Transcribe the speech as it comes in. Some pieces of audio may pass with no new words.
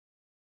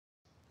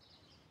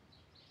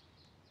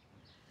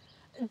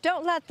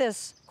Don't let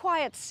this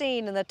quiet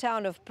scene in the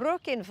town of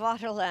Broek in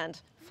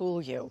Waterland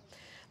fool you.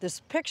 This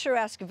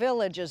picturesque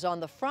village is on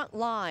the front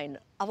line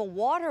of a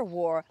water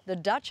war the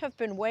Dutch have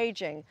been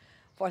waging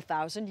for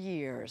 1,000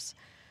 years.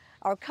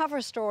 Our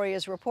cover story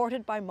is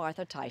reported by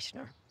Martha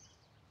Teichner.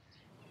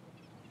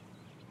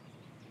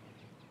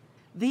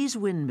 These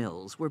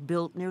windmills were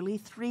built nearly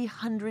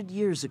 300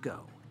 years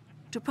ago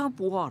to pump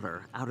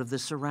water out of the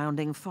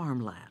surrounding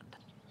farmland.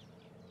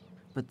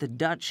 But the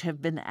Dutch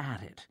have been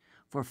at it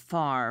for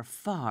far,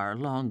 far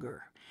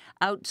longer,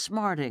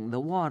 outsmarting the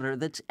water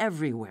that's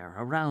everywhere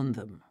around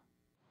them.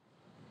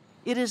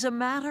 It is a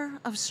matter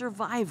of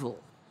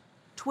survival.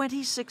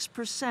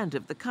 26%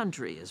 of the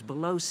country is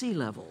below sea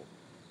level.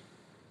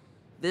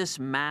 This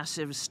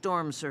massive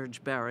storm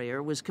surge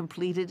barrier was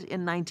completed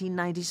in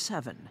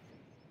 1997.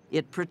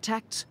 It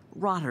protects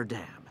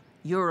Rotterdam,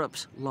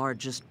 Europe's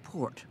largest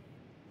port.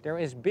 They're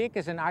as big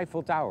as an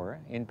Eiffel Tower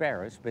in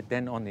Paris, but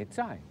then on its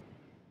side.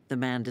 The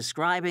man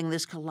describing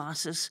this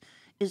colossus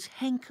is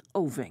Henk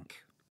Ovink.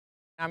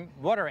 I'm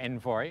water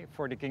envoy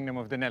for the Kingdom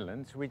of the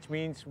Netherlands, which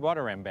means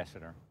water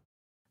ambassador.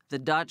 The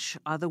Dutch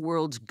are the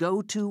world's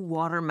go-to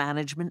water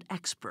management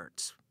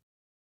experts.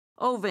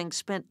 Ovink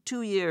spent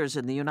 2 years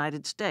in the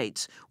United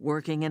States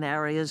working in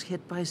areas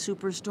hit by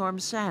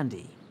Superstorm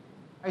Sandy.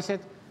 I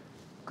said,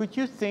 could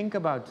you think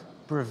about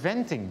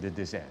preventing the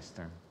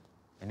disaster?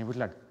 And he was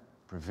like,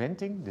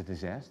 preventing the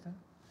disaster?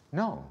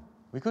 No,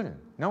 we couldn't.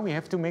 No, we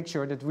have to make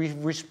sure that we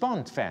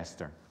respond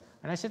faster.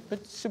 And I said,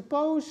 but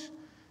suppose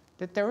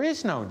that there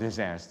is no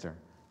disaster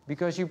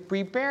because you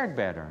prepared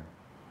better.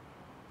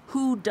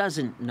 Who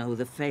doesn't know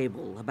the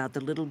fable about the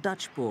little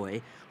Dutch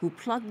boy who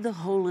plugged the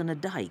hole in a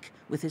dike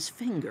with his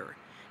finger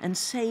and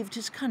saved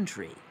his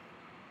country?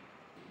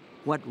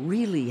 What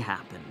really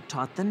happened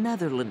taught the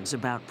Netherlands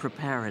about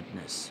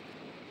preparedness.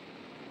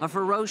 A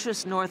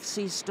ferocious North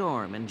Sea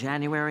storm in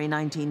January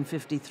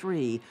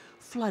 1953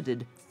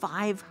 flooded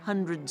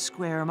 500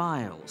 square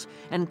miles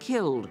and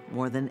killed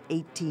more than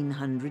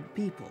 1,800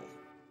 people.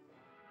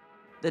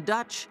 The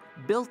Dutch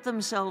built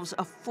themselves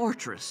a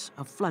fortress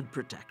of flood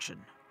protection.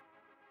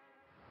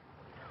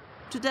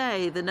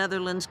 Today, the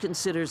Netherlands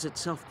considers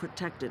itself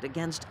protected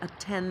against a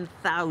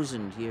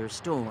 10,000-year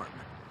storm,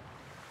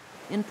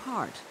 in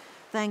part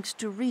thanks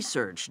to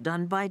research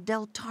done by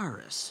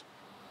Deltaris,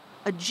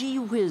 a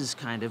gee-whiz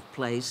kind of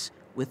place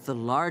with the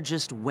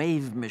largest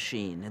wave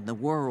machine in the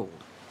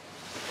world.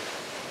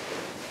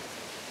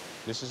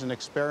 This is an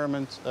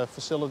experiment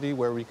facility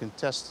where we can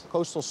test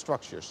coastal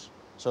structures,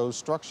 so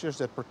structures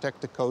that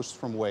protect the coast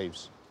from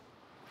waves.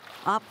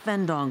 Op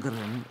van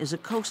Dongeren is a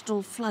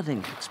coastal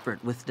flooding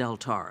expert with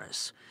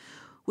Deltaris,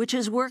 which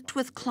has worked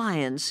with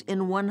clients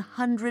in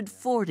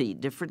 140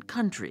 different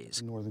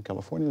countries. Northern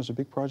California is a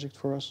big project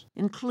for us,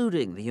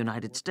 including the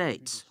United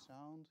States.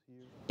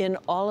 In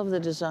all of the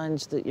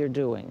designs that you're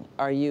doing,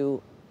 are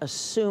you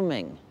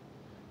assuming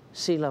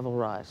sea level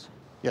rise?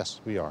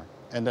 Yes, we are.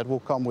 And that will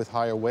come with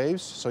higher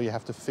waves, so you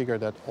have to figure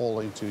that all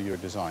into your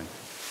design.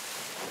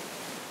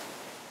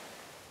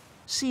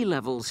 Sea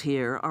levels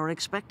here are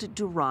expected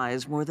to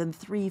rise more than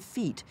 3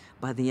 feet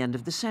by the end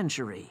of the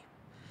century.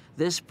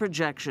 This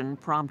projection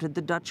prompted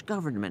the Dutch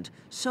government,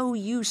 so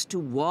used to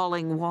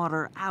walling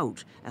water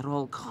out at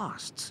all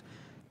costs,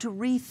 to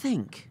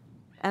rethink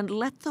and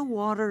let the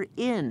water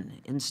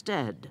in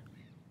instead.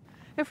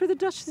 And for the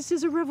Dutch, this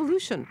is a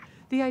revolution.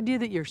 The idea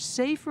that you're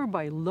safer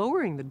by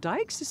lowering the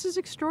dikes, this is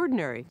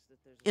extraordinary.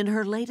 In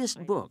her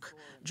latest book,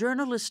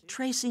 journalist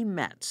Tracy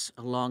Metz,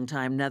 a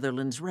longtime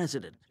Netherlands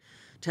resident,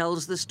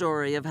 tells the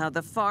story of how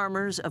the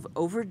farmers of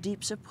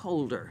Overdiepse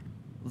Polder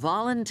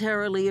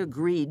voluntarily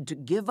agreed to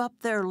give up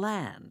their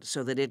land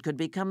so that it could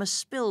become a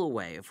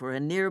spillway for a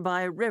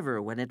nearby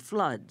river when it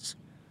floods,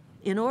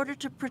 in order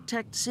to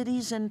protect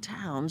cities and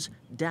towns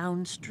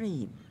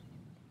downstream.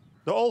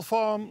 The old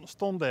farm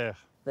stond there.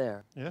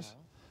 There. Yes.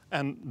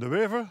 And the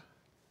river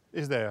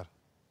is there.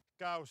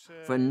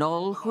 For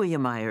Noel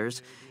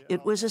Goeiemeyers,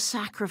 it was a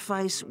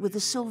sacrifice with a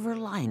silver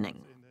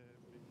lining.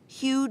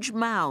 Huge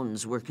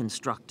mounds were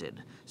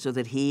constructed so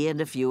that he and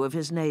a few of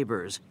his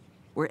neighbors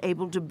were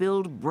able to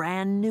build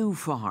brand new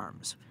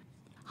farms,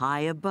 high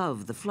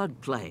above the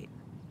floodplain.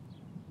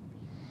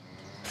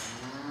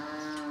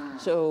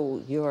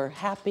 So you're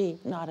happy,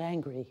 not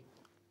angry.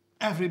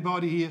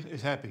 Everybody here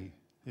is happy,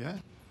 yeah?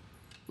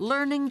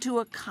 Learning to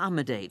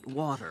accommodate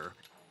water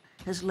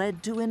has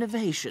led to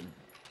innovation.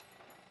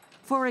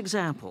 For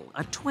example,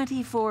 a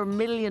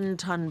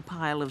 24-million-ton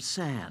pile of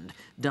sand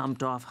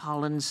dumped off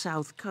Holland's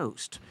south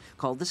coast,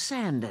 called the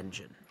sand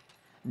engine.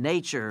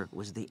 Nature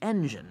was the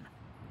engine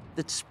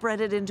that spread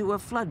it into a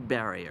flood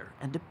barrier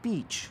and a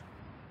beach.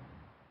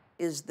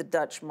 Is the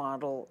Dutch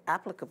model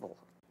applicable?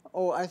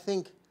 Oh, I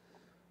think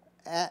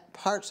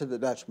parts of the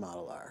Dutch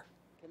model are.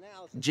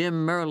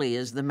 Jim Murley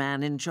is the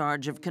man in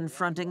charge of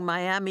confronting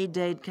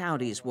Miami-Dade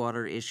County's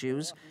water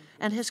issues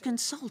and has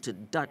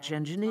consulted Dutch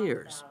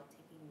engineers.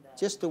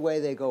 Just the way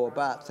they go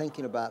about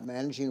thinking about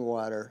managing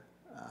water,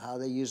 how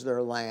they use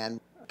their land,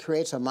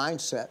 creates a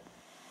mindset.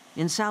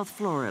 In South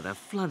Florida,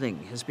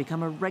 flooding has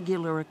become a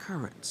regular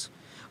occurrence.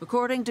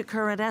 According to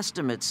current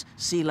estimates,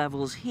 sea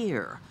levels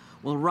here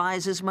will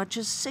rise as much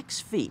as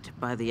 6 feet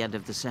by the end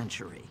of the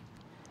century.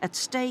 At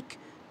stake,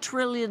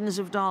 trillions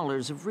of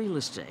dollars of real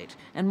estate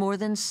and more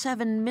than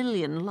 7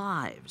 million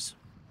lives.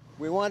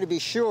 We want to be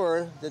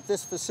sure that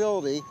this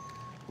facility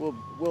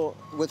will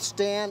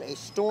withstand a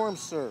storm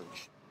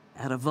surge.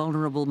 At a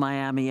vulnerable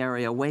Miami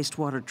area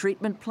wastewater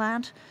treatment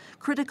plant,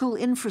 critical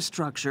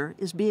infrastructure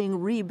is being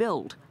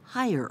rebuilt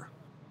higher.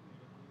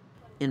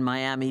 In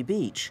Miami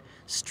Beach,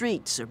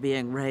 streets are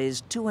being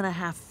raised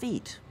 2.5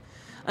 feet.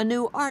 A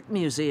new art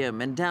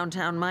museum in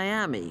downtown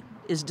Miami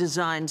is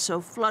designed so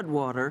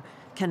floodwater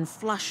can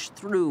flush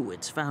through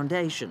its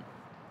foundation.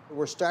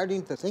 We're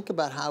starting to think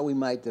about how we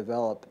might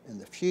develop in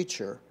the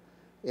future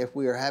if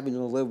we are having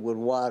to live with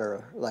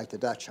water like the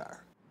Dutch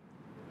are.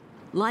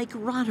 Like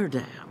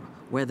Rotterdam,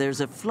 where there's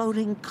a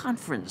floating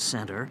conference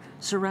center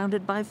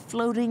surrounded by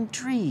floating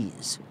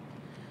trees.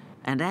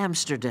 And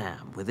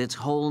Amsterdam, with its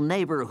whole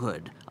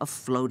neighborhood of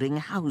floating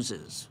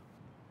houses.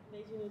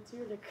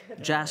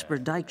 Jasper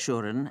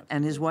Teichner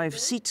and his wife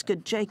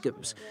Sietske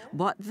Jacobs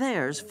bought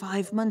theirs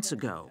 5 months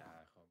ago.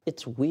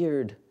 It's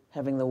weird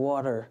having the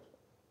water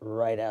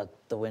right out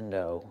the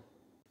window.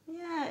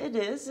 Yeah, it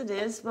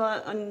is,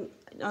 but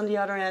on the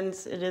other end,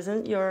 it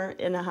isn't. You're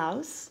in a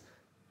house.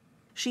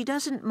 She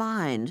doesn't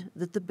mind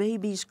that the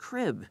baby's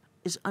crib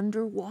is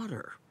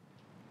underwater.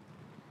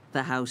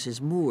 The house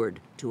is moored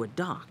to a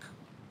dock.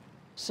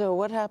 So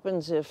what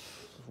happens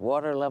if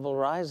water level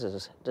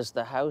rises? Does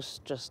the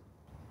house just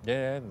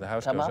Yeah, the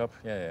house come goes up? up.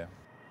 Yeah.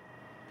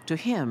 To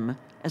him,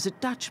 as a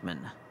Dutchman,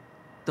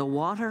 the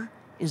water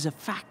is a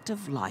fact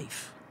of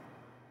life.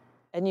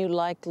 And you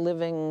like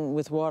living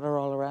with water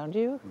all around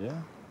you?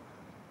 Yeah.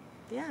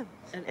 Yeah,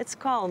 and it's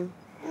calm.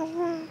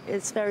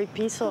 It's very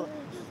peaceful.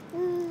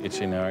 It's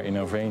in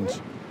our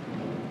veins.